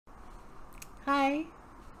Hi,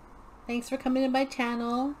 thanks for coming to my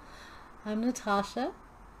channel. I'm Natasha,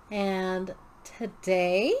 and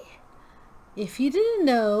today, if you didn't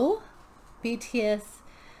know, BTS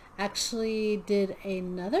actually did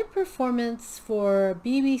another performance for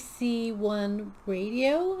BBC One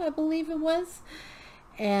Radio, I believe it was,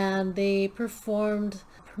 and they performed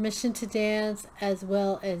Permission to Dance as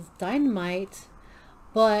well as Dynamite.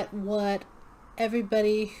 But what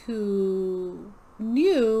everybody who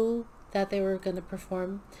knew that they were going to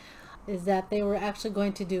perform is that they were actually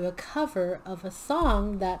going to do a cover of a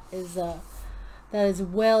song that is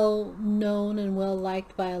well known and well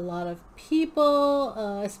liked by a lot of people,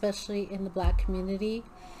 especially in the Black community,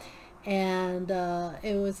 and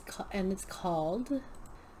it's called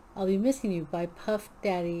 "I'll Be Missing You" by Puff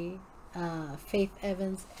Daddy, Faith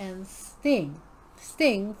Evans, and Sting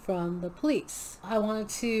from The Police. I wanted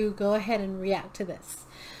to go ahead and react to this.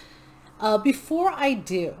 Before I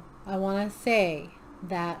do, I want to say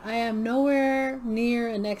that I am nowhere near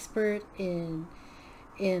an expert in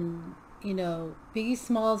Biggie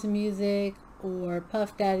Smalls' music or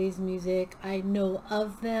Puff Daddy's music. I know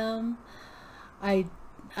of them. I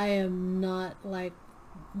am not like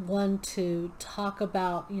one to talk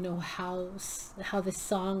about how this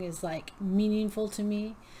song is like meaningful to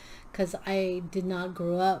me, because I did not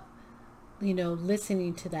grow up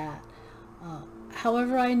listening to that.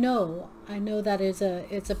 However, I know that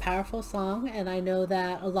it's a powerful song, and I know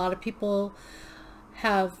that a lot of people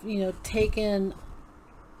have taken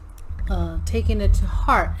it to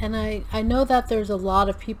heart, and I know that there's a lot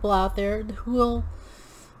of people out there who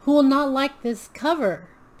will not like this cover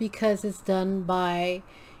because it's done by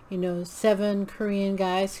 7 Korean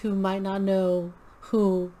guys who might not know,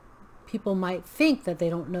 who people might think that they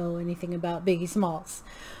don't know anything about Biggie Smalls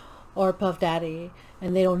or Puff Daddy,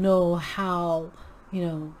 and they don't know how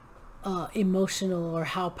emotional or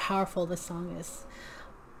how powerful the song is.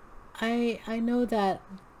 I know that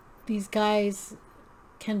these guys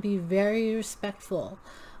can be very respectful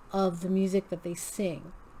of the music that they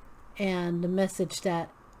sing and the message that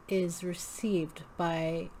is received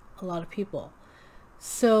by a lot of people.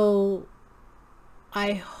 So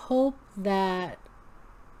I hope that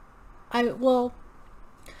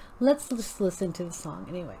let's just listen to the song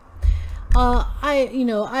anyway.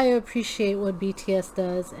 I appreciate what BTS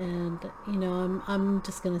does, and I'm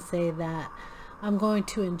just gonna say that I'm going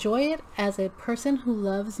to enjoy it as a person who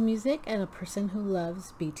loves music and a person who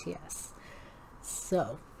loves BTS.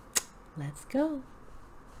 So let's go.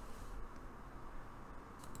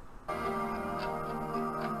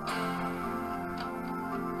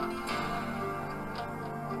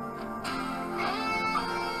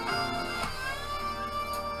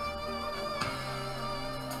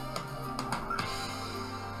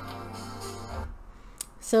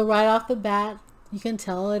 So right off the bat, you can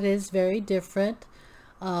tell it is very different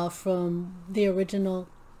from the original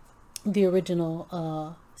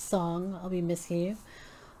song, "I'll Be Missing You."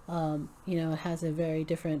 It has a very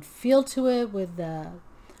different feel to it with the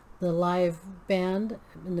live band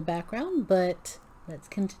in the background, but let's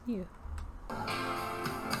continue.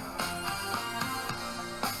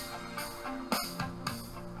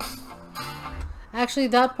 Actually,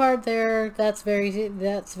 that part there, that's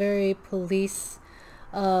very Police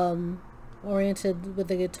oriented with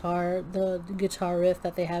the guitar riff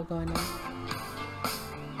that they have going on.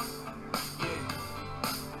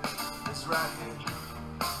 This right here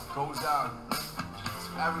goes out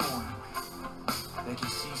to everyone that can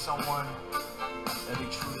see someone that they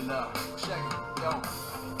truly love. Check it, yo.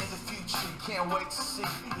 In the future, can't wait to see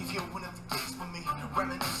if you open up the gates for me.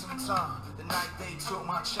 Reminisce some time, the night they took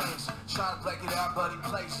my chains. Trying to black it out, but it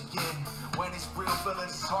plays again. When it's real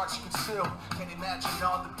feelings, it's hard to conceal. Can't imagine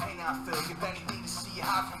all the pain I feel. If anything to see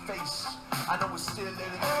half your face, I know it's still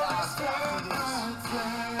living the lives after this.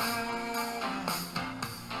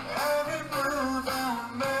 Every move I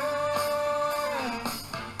make,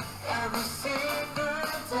 every single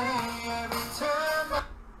day, every time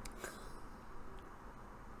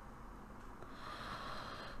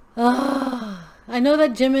I know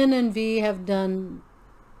that Jimin and V have done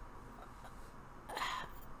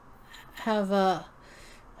I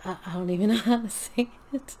don't even know how to say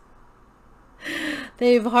it.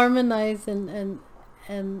 They've harmonized and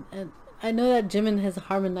I know that Jimin has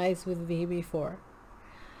harmonized with V before,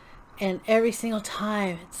 and every single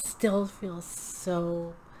time it still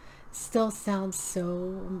sounds so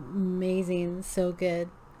amazing, so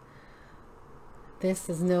good. This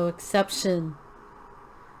is no exception.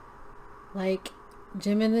 Like,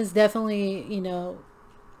 Jimin is definitely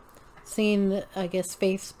singing, I guess,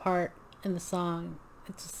 Faith's part in the song.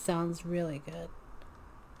 It just sounds really good.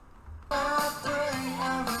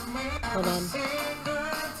 Hold on.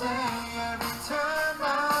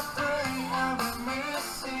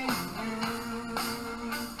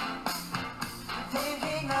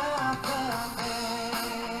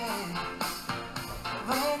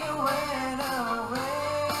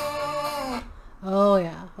 Oh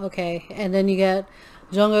yeah, okay. And then you get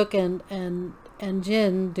Jungkook and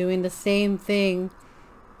Jin doing the same thing.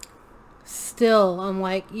 Still, I'm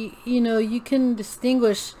like, you know, you can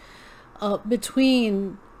distinguish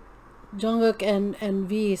between Jungkook and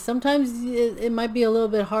V. Sometimes it might be a little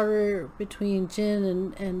bit harder between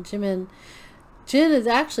Jin and Jimin. Jin is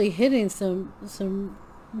actually hitting some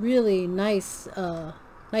really nice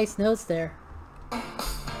nice notes there.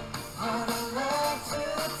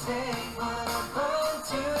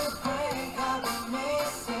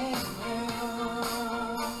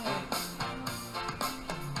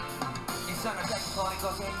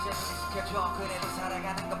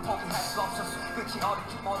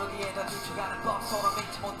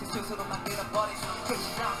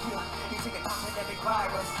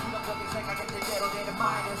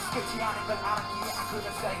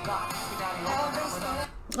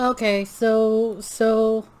 Okay,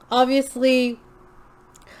 so obviously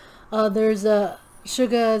there's a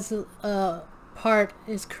Suga's part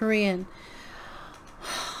is Korean.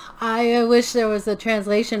 I wish there was a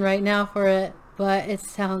translation right now for it, but it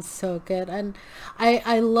sounds so good, and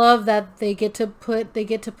I love that they get to put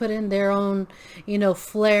in their own, you know,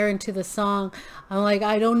 flair into the song. I'm like,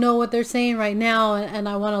 I don't know what they're saying right now, and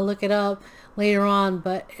I want to look it up later on,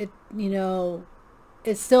 but it, you know,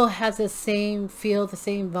 it still has the same feel, the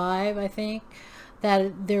same vibe, I think,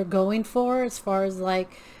 that they're going for, as far as,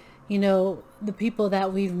 like, you know, the people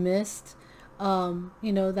that we've missed, you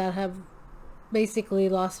know, that have basically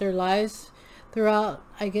lost their lives throughout,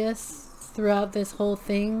 I guess, throughout this whole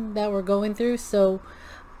thing that we're going through. So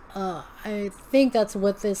I think that's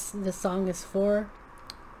what this song is for,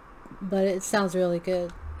 but it sounds really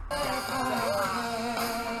good.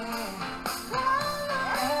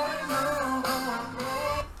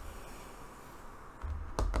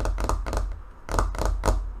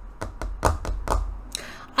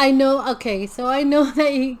 I know, okay, so I know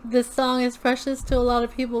that this song is precious to a lot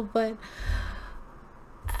of people, but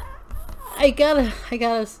I gotta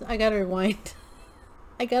rewind.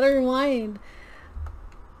 I gotta rewind.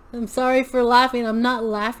 I'm sorry for laughing. I'm not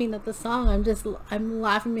laughing at the song. I'm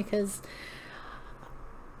laughing because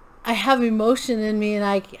I have emotion in me, and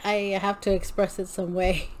I have to express it some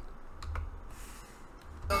way.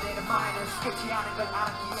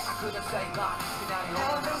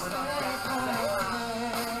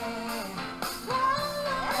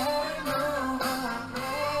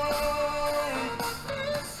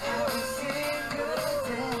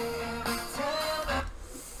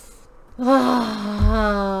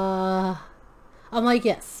 I'm like,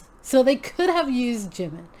 yes. So they could have used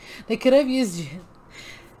Jimin. They could have used Jin.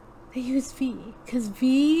 They used V, because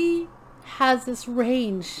V has this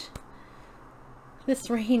range. This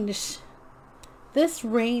range.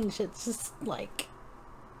 It's just like,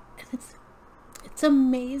 it's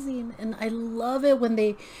amazing, and I love it when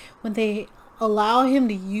they allow him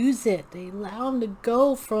to use it. They allow him to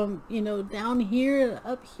go from, you know, down here to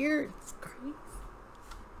up here. It's crazy.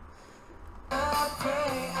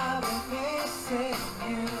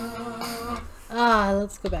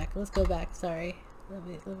 Let's go back. Sorry.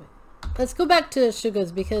 Let's go back to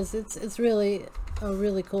Suga's, because it's really a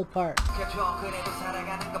really cool part.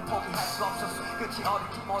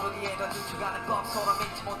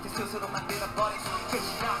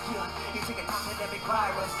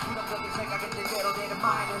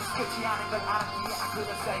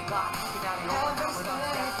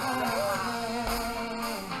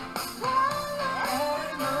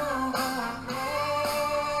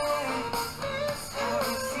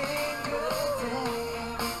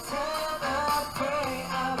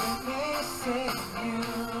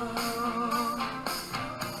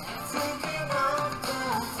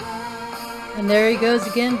 And there he goes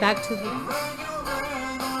again, back to the...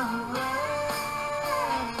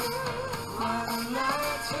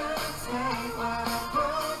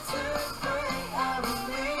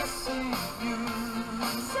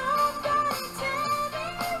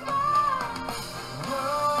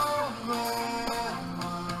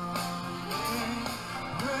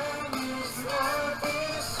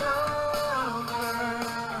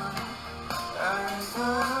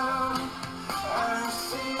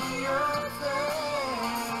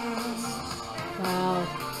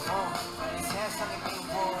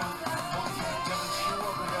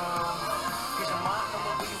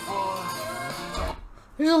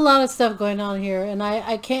 There's a lot of stuff going on here, and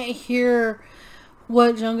I can't hear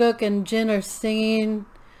what Jungkook and Jin are singing.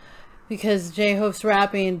 because J-Hope's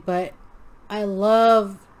rapping, but I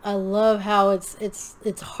love how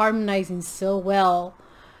it's harmonizing so well,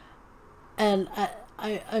 and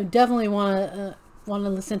I definitely want to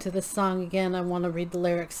listen to this song again. I want to read the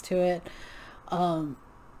lyrics to it.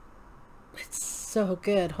 It's so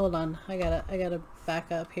good. Hold on, I gotta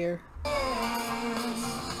back up here.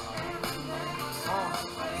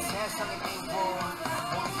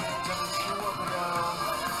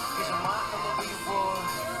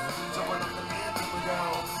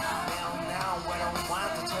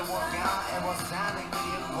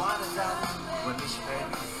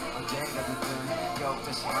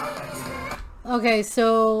 Okay,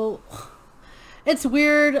 so it's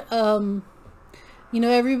weird. You know,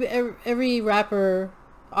 every rapper,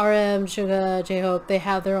 RM, Suga, J-Hope, they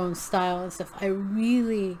have their own style and stuff. I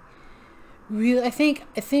really I think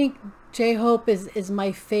J-Hope is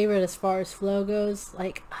my favorite as far as flow goes.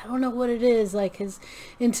 Like, I don't know what it is, like his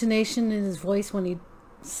intonation in his voice when he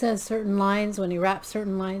says certain lines, when he raps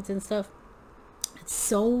certain lines and stuff. It's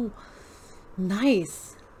so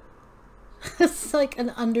nice. It's like an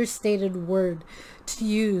understated word to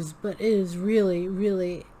use, but it is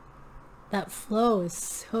really, that flow is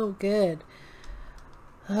so good.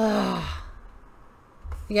 You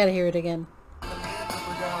gotta hear it again.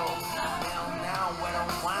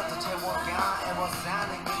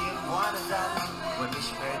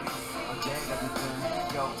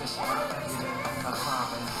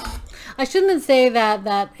 I shouldn't say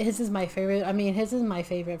that his is my favorite. I mean, his is my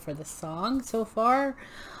favorite for the song so far.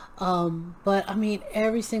 But I mean,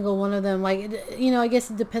 every single one of them, like, you know, I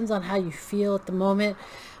guess it depends on how you feel at the moment,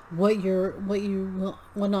 what you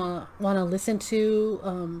want to listen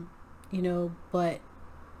to, you know, but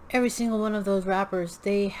every single one of those rappers,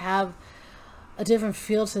 they have a different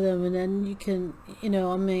feel to them. And then you can, you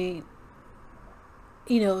know, I mean,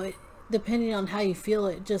 you know, depending on how you feel,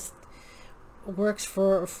 it just works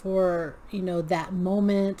for, you know, that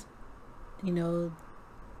moment, you know,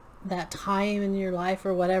 that time in your life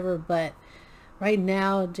or whatever. But right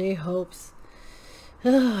now, J-Hope's,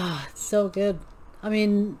 it's so good. I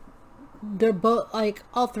mean, they're both, like,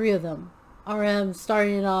 all three of them, RM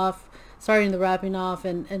starting the rapping off,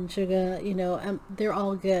 and Suga, you know, they're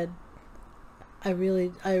all good.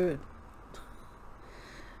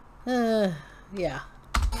 Yeah.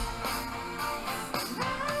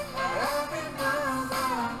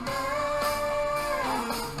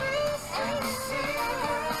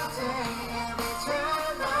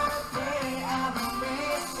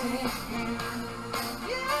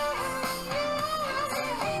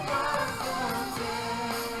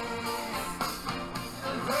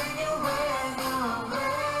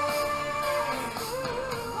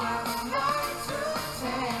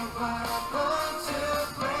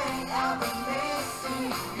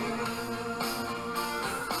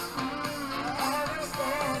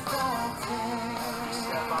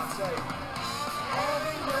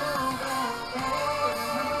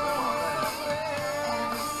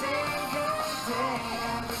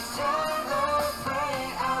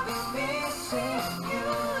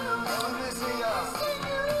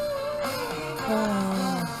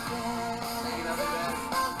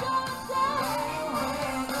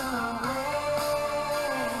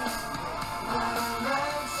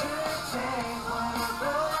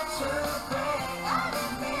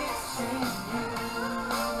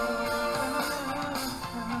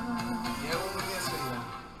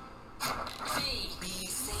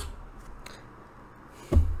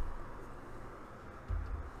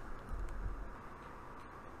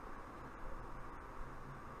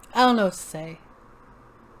 I don't know what to say.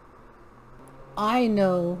 I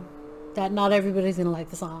know that not everybody's gonna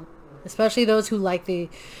like the song, especially those who like the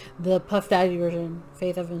Puff Daddy version,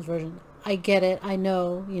 Faith Evans version. I get it. I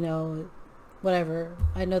know, you know, whatever.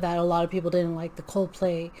 I know that a lot of people didn't like the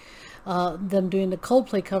Coldplay, them doing the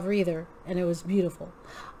Coldplay cover either, and it was beautiful.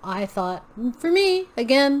 I thought, for me,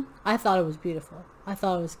 again, I thought it was beautiful. I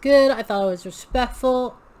thought it was good. I thought it was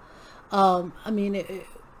respectful. I mean,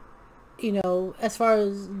 you know, as far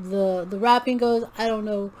as the rapping goes, I don't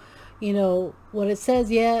know, you know, what it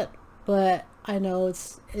says yet, but I know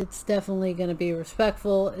it's definitely going to be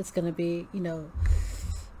respectful. It's going to be, you know,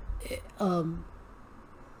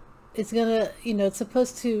 it's going to, you know, it's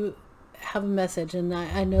supposed to have a message, and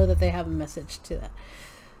I know that they have a message to that.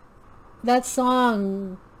 That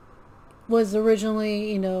song was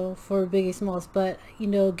originally, you know, for Biggie Smalls, but, you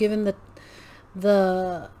know, given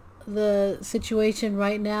the situation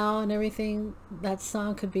right now and everything, that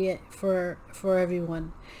song could be it for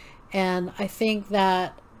everyone. And I think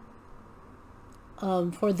that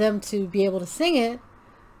for them to be able to sing it,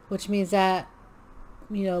 which means that,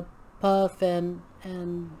 you know, Puff and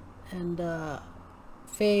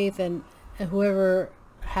Faith and whoever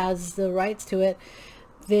has the rights to it,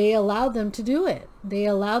 they allowed them to do it. They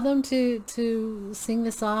allowed them to sing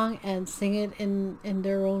the song and sing it in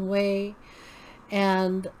their own way.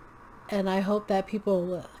 And I hope that people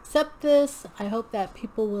will accept this. I hope that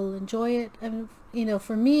people will enjoy it. I mean, you know,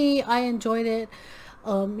 for me, I enjoyed it.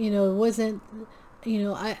 You know, it wasn't, you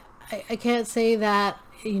know, I can't say that,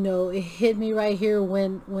 you know, it hit me right here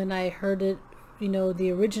when I heard it, you know,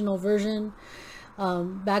 the original version.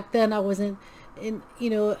 Back then I wasn't in, you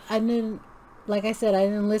know, I didn't, like I said, I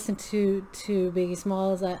didn't listen to Biggie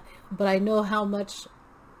Smalls, but I know how much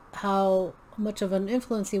of an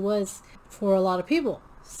influence he was for a lot of people.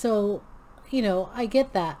 So, you know, I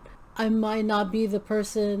get that. I might not be the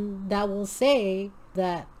person that will say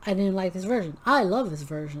that I didn't like this version. I love this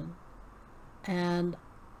version. And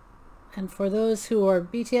for those who are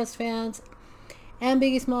BTS fans and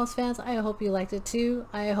Biggie Smalls fans, I hope you liked it too.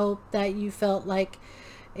 I hope that you felt like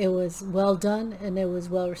it was well done and it was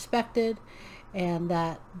well respected, and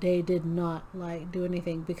that they did not like do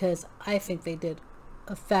anything, because I think they did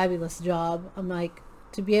a fabulous job. I'm like,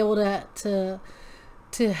 to be able to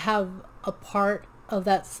have a part of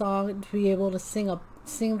that song, to be able to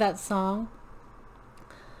sing that song,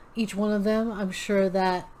 each one of them, I'm sure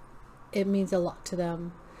that it means a lot to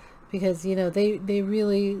them, because, you know, they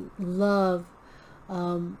really love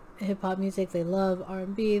hip-hop music, they love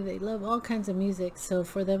R&B, they love all kinds of music. So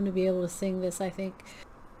for them to be able to sing this, I think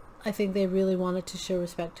they really wanted to show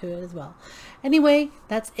respect to it as well. Anyway,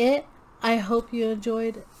 that's it. I hope you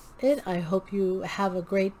enjoyed it. I hope you have a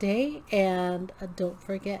great day, and don't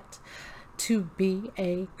forget to be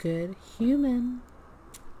a good human.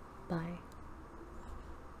 Bye.